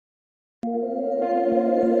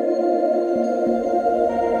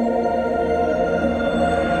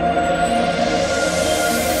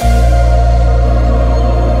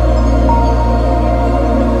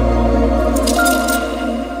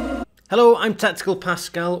I'm Tactical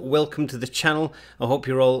Pascal, welcome to the channel. I hope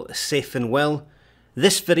you're all safe and well.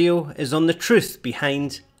 This video is on the truth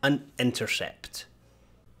behind an intercept.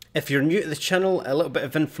 If you're new to the channel, a little bit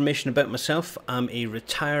of information about myself. I'm a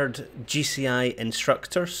retired GCI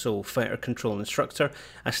instructor, so fighter control instructor.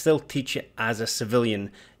 I still teach it as a civilian.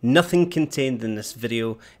 Nothing contained in this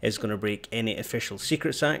video is going to break any Official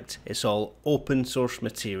Secrets Act. It's all open source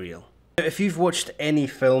material. If you've watched any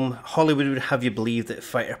film, Hollywood would have you believe that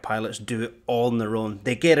fighter pilots do it all on their own.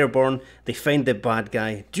 They get airborne, they find the bad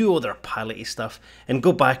guy, do all their piloty stuff, and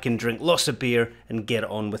go back and drink lots of beer and get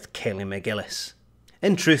on with Kelly McGillis.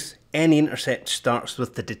 In truth, any intercept starts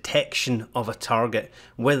with the detection of a target,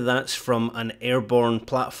 whether that's from an airborne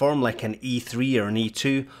platform like an E3 or an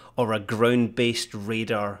E2, or a ground-based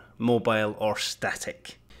radar, mobile or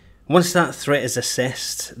static. Once that threat is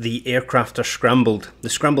assessed, the aircraft are scrambled. The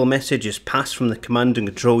scramble message is passed from the command and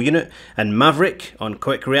control unit, and Maverick, on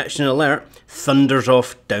quick reaction alert, thunders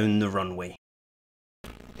off down the runway.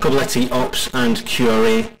 Probability Ops and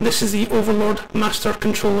QRA, this is the Overlord Master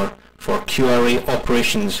Controller. For QRA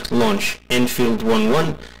operations, launch Enfield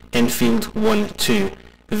 1-1, Enfield 1-2,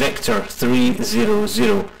 Vector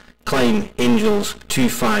 300, climb Angels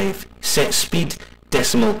 2-5, set speed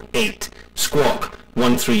decimal 8, squawk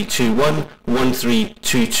 1321,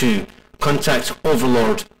 1322, contact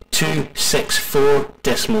Overlord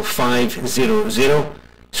 264.500,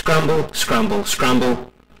 scramble, scramble,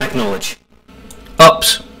 scramble, acknowledge.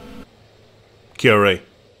 Ups. QRA.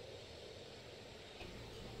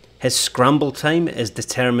 His scramble time is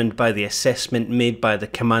determined by the assessment made by the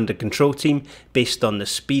command and control team based on the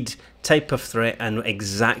speed, type of threat and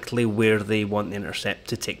exactly where they want the intercept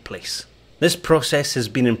to take place. This process has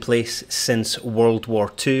been in place since World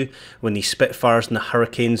War II, when the Spitfires and the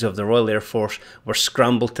Hurricanes of the Royal Air Force were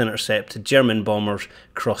scrambled to intercept German bombers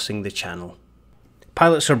crossing the Channel.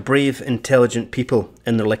 Pilots are brave, intelligent people,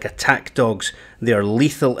 and they're like attack dogs. They are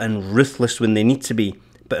lethal and ruthless when they need to be.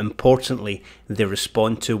 But importantly, they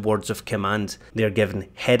respond to words of command. They are given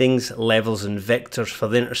headings, levels and vectors for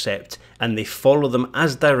the intercept, and they follow them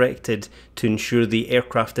as directed to ensure the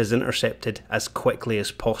aircraft is intercepted as quickly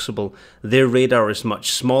as possible. Their radar is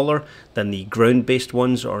much smaller than the ground-based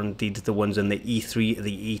ones, or indeed the ones in the E3 or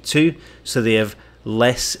the E2, so they have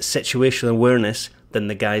less situational awareness than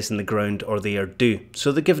the guys in the ground or the air do.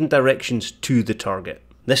 So they're given directions to the target.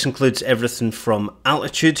 This includes everything from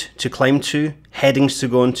altitude to climb to, headings to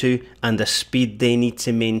go onto, and the speed they need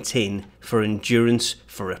to maintain for endurance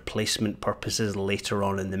for replacement purposes later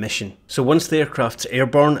on in the mission. So once the aircraft's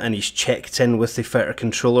airborne and he's checked in with the fighter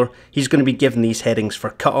controller, he's going to be given these headings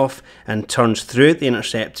for cutoff and turns throughout the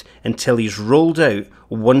intercept until he's rolled out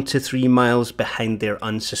 1 to 3 miles behind their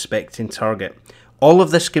unsuspecting target. All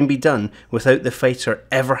of this can be done without the fighter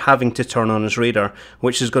ever having to turn on his radar,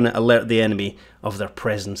 which is going to alert the enemy of their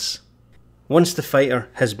presence. Once the fighter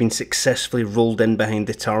has been successfully rolled in behind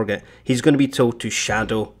the target, he's going to be told to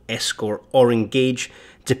shadow, escort or engage,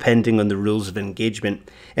 depending on the rules of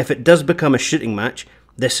engagement. If it does become a shooting match,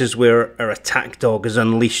 this is where our attack dog is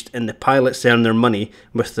unleashed and the pilots earn their money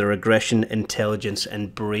with their aggression, intelligence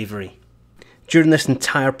and bravery. During this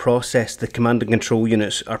entire process, the command and control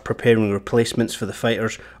units are preparing replacements for the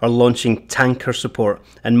fighters, are launching tanker support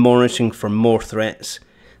and monitoring for more threats.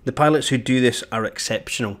 The pilots who do this are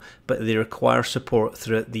exceptional, but they require support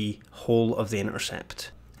throughout the whole of the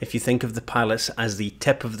intercept. If you think of the pilots as the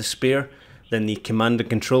tip of the spear, then the command and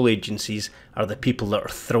control agencies are the people that are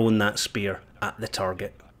throwing that spear at the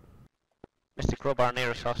target. Mr. Crowbar,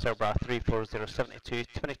 nearest officer, Bra 34072,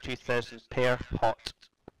 22,000 pair, hot.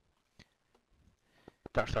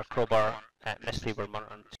 Dr. Crowbar at Misty, we're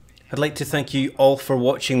monitoring. I'd like to thank you all for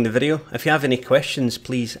watching the video. If you have any questions,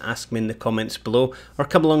 please ask me in the comments below, or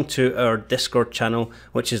come along to our Discord channel,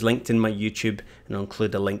 which is linked in my YouTube, and I'll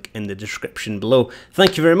include a link in the description below.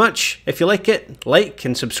 Thank you very much. If you like it, like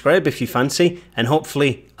and subscribe if you fancy, and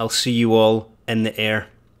hopefully I'll see you all in the air.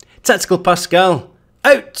 Tactical Pascal,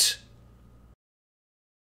 out!